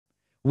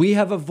We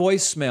have a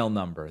voicemail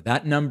number.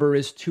 That number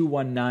is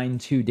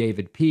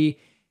 219-2-DAVID-P.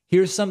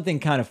 Here's something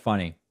kind of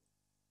funny.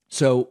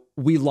 So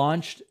we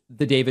launched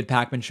the David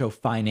Pakman Show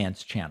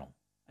Finance channel.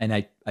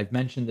 And I've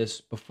mentioned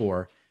this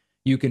before.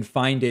 You can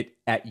find it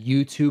at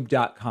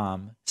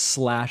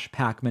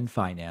youtube.com/Pakman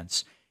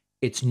Finance.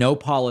 It's no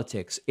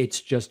politics. It's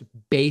just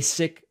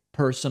basic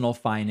personal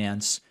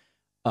finance,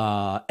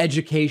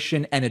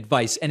 education and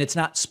advice. And it's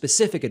not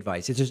specific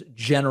advice. It's just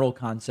general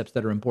concepts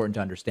that are important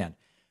to understand.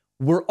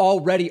 We're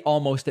already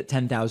almost at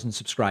 10,000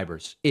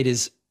 subscribers.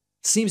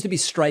 Seems to be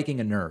striking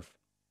a nerve.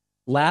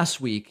 Last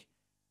week,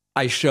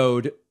 I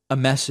showed a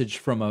message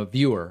from a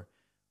viewer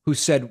who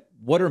said,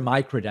 what are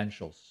my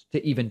credentials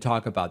to even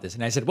talk about this?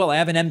 And I said, well, I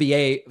have an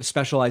MBA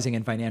specializing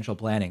in financial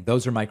planning.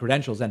 Those are my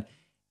credentials. And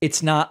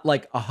it's not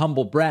like a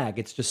humble brag.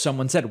 It's just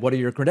someone said, what are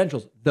your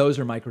credentials? Those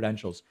are my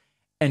credentials.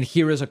 And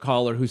here is a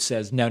caller who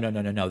says, no,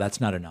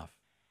 that's not enough.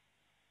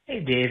 Hey,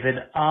 David.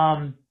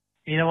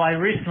 I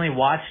recently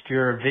watched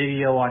your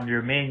video on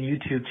your main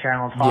YouTube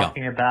channel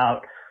talking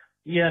about,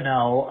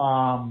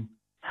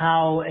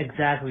 how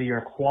exactly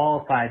you're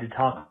qualified to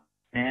talk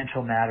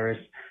financial matters.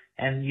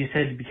 And you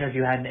said because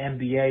you had an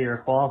MBA, you're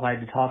qualified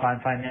to talk on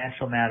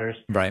financial matters.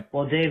 Right.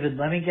 Well, David,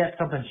 let me get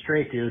something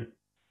straight, dude.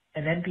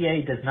 An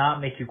MBA does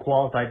not make you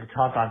qualified to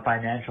talk on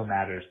financial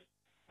matters.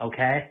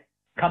 Okay?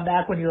 Come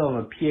back when you have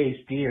a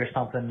PhD or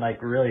something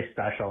like really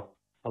special.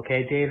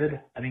 Okay, David?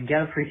 I mean,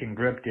 get a freaking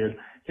grip, dude.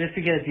 Just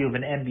because you have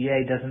an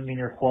MBA doesn't mean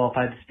you're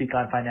qualified to speak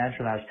on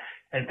financial matters.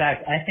 In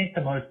fact, I think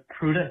the most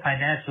prudent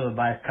financial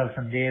advice comes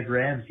from Dave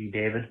Ramsey,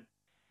 David.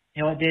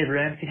 You know what Dave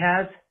Ramsey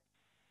has?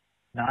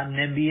 Not an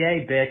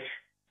MBA, bitch.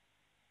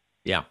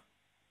 Yeah.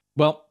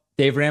 Well,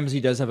 Dave Ramsey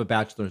does have a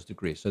bachelor's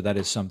degree, so that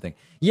is something.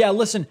 Yeah,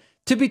 listen,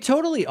 to be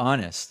totally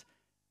honest,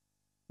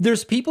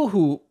 there's people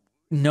who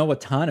know a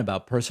ton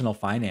about personal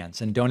finance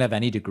and don't have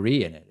any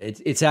degree in it.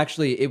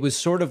 It was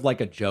sort of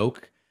like a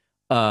joke.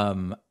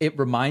 It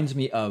reminds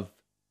me of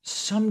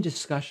some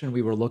discussion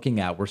we were looking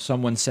at where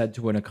someone said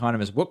to an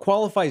economist, what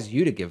qualifies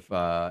you to give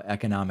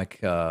economic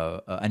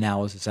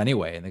analysis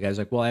anyway? And the guy's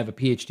like, well, I have a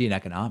PhD in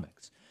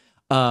economics.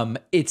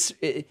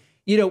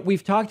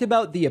 We've talked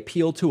about the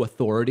appeal to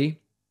authority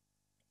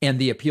and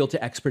the appeal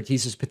to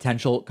expertise as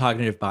potential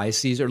cognitive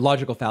biases, or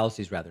logical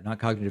fallacies rather, not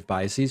cognitive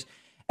biases.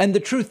 And the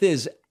truth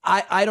is,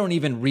 I don't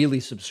even really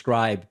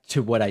subscribe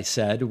to what I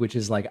said, which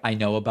is like, I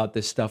know about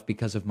this stuff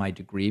because of my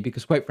degree,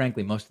 because quite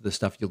frankly, most of the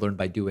stuff you learn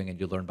by doing and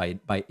you learn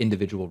by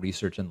individual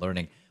research and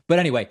learning. But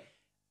anyway,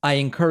 I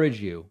encourage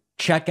you,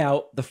 check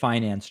out the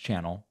finance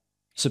channel,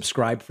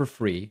 subscribe for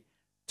free,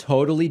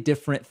 totally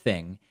different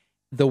thing.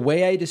 The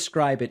way I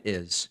describe it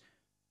is,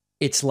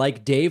 it's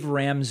like Dave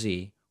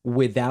Ramsey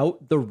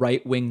without the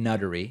right-wing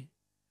nuttery,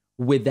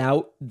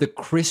 without the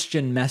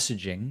Christian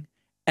messaging,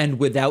 and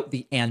without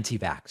the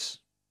anti-vax.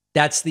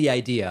 That's the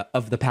idea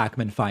of the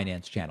Pakman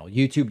Finance channel,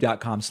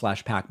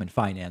 youtube.com/Pakman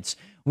Finance.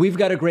 We've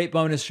got a great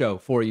bonus show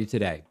for you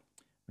today.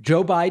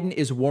 Joe Biden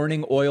is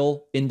warning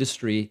oil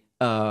industry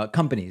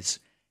companies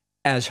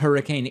as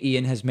Hurricane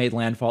Ian has made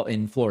landfall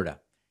in Florida.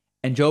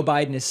 And Joe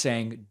Biden is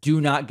saying, do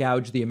not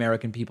gouge the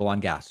American people on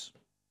gas.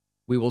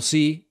 We will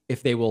see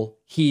if they will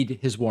heed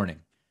his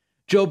warning.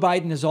 Joe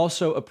Biden has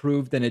also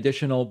approved an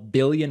additional $1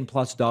 billion+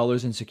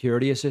 in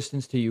security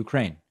assistance to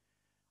Ukraine.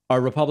 Are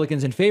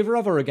Republicans in favor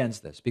of or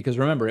against this? Because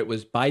remember, it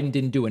was Biden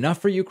didn't do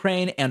enough for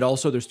Ukraine, and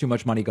also there's too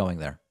much money going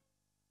there.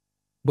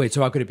 Wait,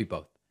 so how could it be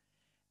both?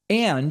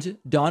 And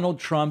Donald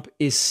Trump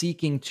is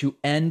seeking to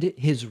end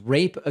his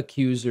rape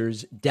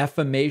accuser's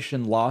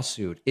defamation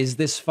lawsuit. Is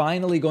this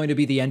finally going to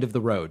be the end of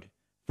the road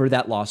for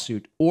that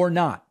lawsuit or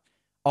not?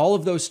 All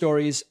of those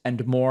stories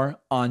and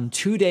more on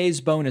today's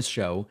bonus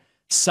show.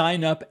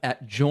 Sign up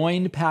at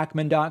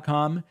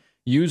joinpakman.com.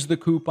 Use the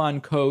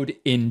coupon code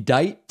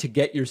INDICT to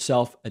get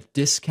yourself a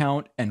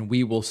discount, and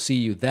we will see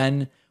you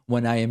then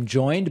when I am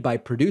joined by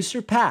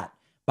producer Pat.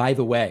 By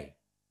the way,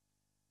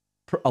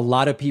 a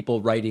lot of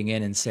people writing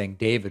in and saying,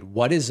 David,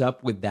 what is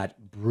up with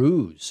that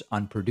bruise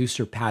on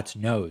producer Pat's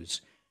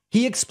nose?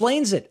 He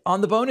explains it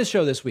on the bonus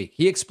show this week.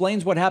 He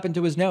explains what happened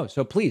to his nose.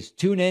 So please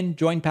tune in,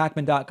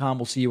 joinpakman.com.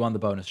 We'll see you on the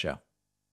bonus show.